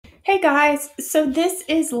Hey guys, so this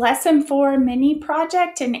is lesson 4 mini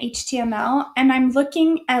project in HTML, and I'm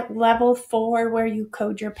looking at level 4 where you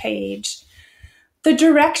code your page. The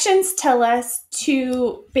directions tell us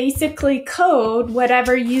to basically code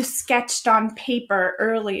whatever you sketched on paper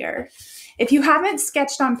earlier. If you haven't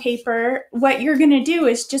sketched on paper, what you're going to do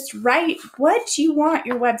is just write what you want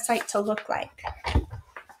your website to look like.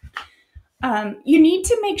 You need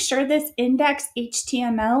to make sure this index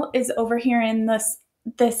HTML is over here in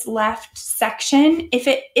this left section. If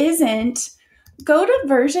it isn't, go to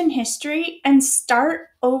version history and start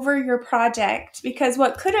over your project, because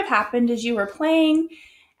what could have happened is you were playing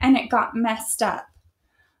and it got messed up.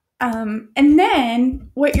 And then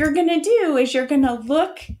what you're going to do is you're going to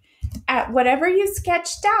look at whatever you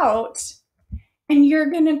sketched out and you're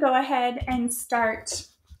going to go ahead and start.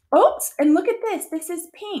 Oops, and look at this. This is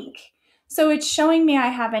pink. So it's showing me I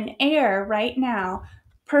have an error right now.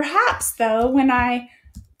 Perhaps, though, when I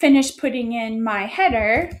finish putting in my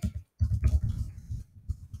header,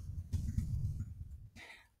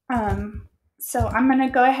 so I'm going to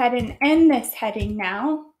go ahead and end this heading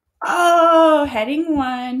now. Oh, heading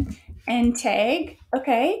 1, end tag.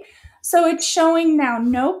 Okay, so it's showing now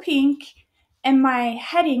no pink, and my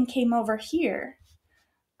heading came over here.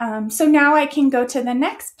 So now I can go to the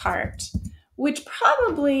next part, which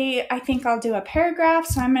probably I think I'll do a paragraph.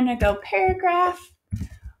 So I'm going to go paragraph.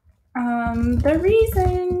 The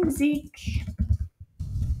reason Zeke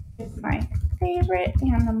is my favorite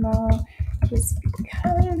animal is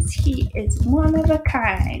because he is one of a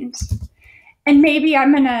kind. And maybe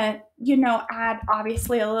I'm going to, add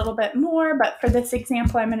obviously a little bit more, but for this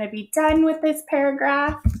example, I'm going to be done with this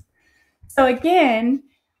paragraph. So again,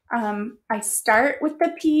 I start with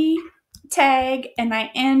the P tag and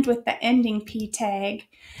I end with the ending P tag.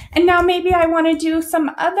 And now maybe I want to do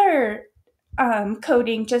some other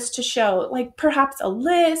coding just to show, like perhaps a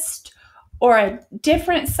list or a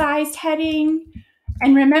different sized heading.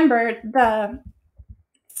 And remember, the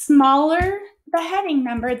smaller the heading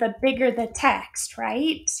number, the bigger the text,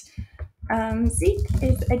 right? Zeke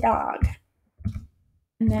is a dog.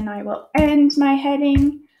 And then I will end my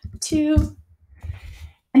heading to,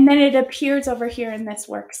 and then it appears over here in this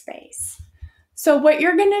workspace. So what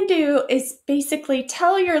you're going to do is basically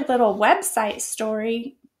tell your little website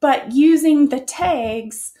story, but using the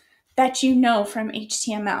tags that you know from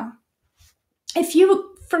HTML. If you've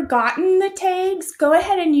forgotten the tags, go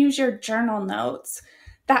ahead and use your journal notes.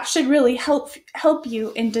 That should really help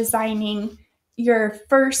you in designing your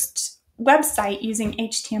first website using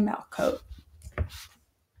HTML code.